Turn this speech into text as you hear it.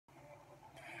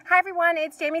Hi everyone,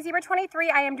 it's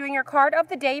jamiezebra23. I am doing your card of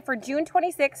the day for June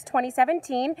 26,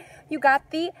 2017. You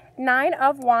got the 9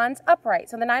 of Wands upright.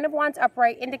 So the 9 of Wands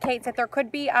upright indicates that there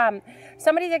could be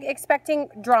somebody's expecting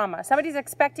drama. Somebody's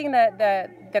expecting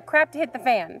the crap to hit the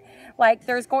fan. Like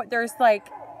there's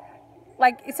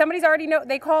somebody's already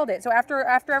they called it. So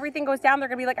after everything goes down, they're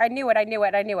gonna be like, I knew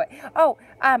it. Oh,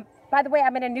 by the way,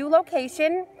 I'm in a new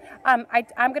location. I'm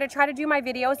going to try to do my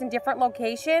videos in different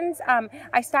locations.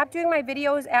 I stopped doing my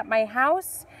videos at my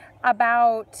house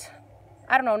about,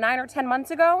 I don't know, 9 or 10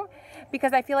 months ago,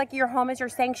 because I feel like your home is your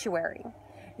sanctuary.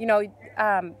 You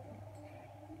know,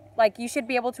 like you should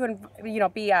be able to,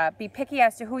 be picky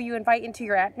as to who you invite into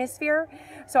your atmosphere.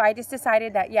 So I just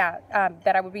decided that,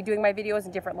 that I would be doing my videos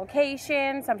in different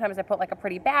locations. Sometimes I put like a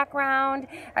pretty background.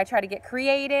 I try to get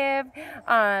creative.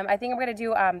 I think I'm going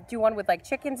to do one with like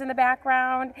chickens in the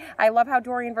background. I love how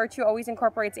Dorian Virtue always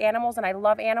incorporates animals, and I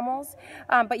love animals.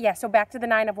 But yeah, so back to the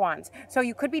 9 of Wands. So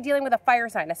you could be dealing with a fire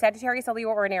sign, a Sagittarius, a Leo,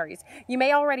 or an Aries. You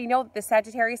may already know that the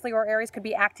Sagittarius, Leo, or Aries could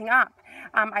be acting up.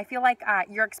 I feel like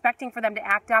you're expecting for them to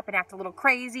act up and act a little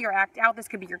crazy or act out. This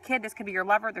could be your kid, this could be your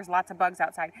lover. There's lots of bugs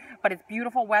outside, but it's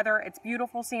beautiful weather, it's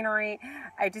beautiful scenery.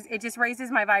 It just raises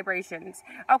my vibrations.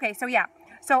 Okay, so yeah,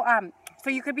 so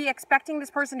you could be expecting this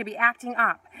person to be acting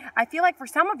up. I feel like for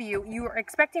some of you, you are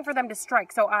expecting for them to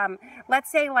strike. So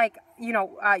let's say like,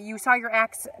 you saw your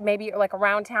ex maybe like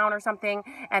around town or something,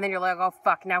 and then you're like, oh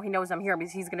fuck, now he knows I'm here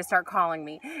because he's gonna start calling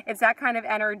me. It's that kind of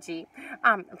energy.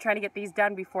 I'm trying to get these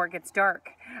done before it gets dark.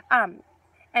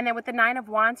 And then with the 9 of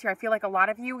Wands here, I feel like a lot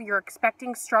of you, you're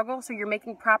expecting struggle, so you're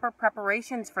making proper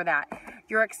preparations for that.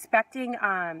 You're expecting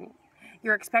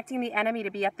the enemy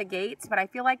to be at the gates, but I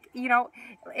feel like,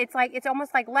 it's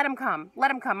almost like, let him come,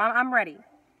 I'm ready.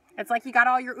 It's like you got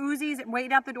all your Uzis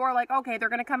waiting out the door, like, okay, they're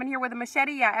going to come in here with a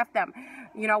machete, yeah, F them,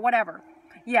 whatever.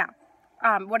 Yeah,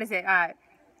 what is it,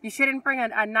 you shouldn't bring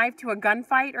a knife to a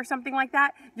gunfight or something like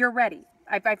that. You're ready.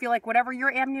 I feel like whatever your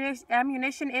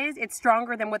ammunition is, it's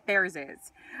stronger than what theirs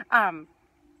is.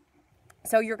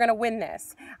 So you're going to win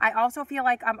this. I also feel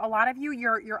like a lot of you,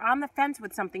 you're on the fence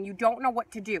with something. You don't know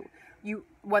what to do.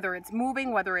 Whether it's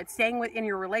moving, whether it's staying in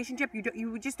your relationship,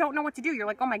 you just don't know what to do. You're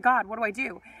like, oh my God, what do I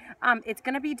do? It's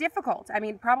going to be difficult. I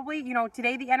mean, probably,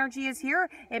 today the energy is here.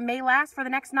 It may last for the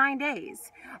next 9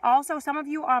 days. Also, some of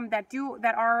you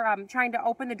that are trying to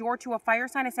open the door to a fire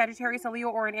sign, a Sagittarius, a Leo,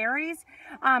 or an Aries,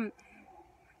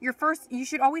 you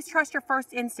should always trust your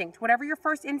first instinct. Whatever your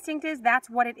first instinct is, that's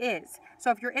what it is.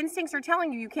 So if your instincts are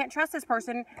telling you can't trust this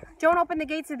person, don't open the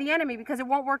gates of the enemy, because it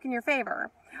won't work in your favor.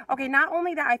 Okay, not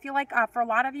only that, I feel like for a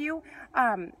lot of you,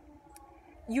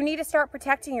 you need to start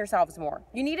protecting yourselves more.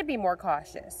 You need to be more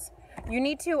cautious. You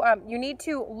need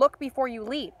to look before you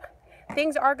leap.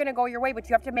 Things are going to go your way, but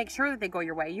you have to make sure that they go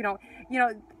your way.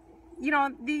 The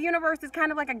universe is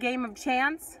kind of like a game of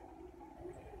chance.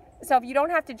 So if you don't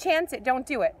have to chance it, don't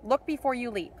do it. Look before you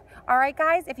leap. All right,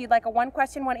 guys, if you'd like a one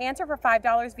question, one answer for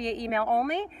 $5 via email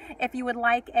only, if you would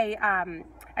like a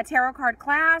tarot card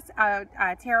class,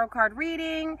 a tarot card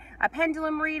reading, a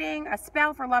pendulum reading, a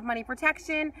spell for love, money,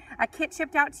 protection, a kit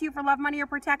shipped out to you for love, money, or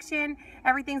protection,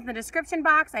 everything's in the description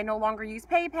box. I no longer use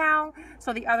PayPal,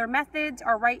 so the other methods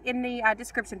are right in the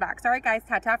description box. All right, guys,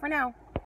 ta-ta for now.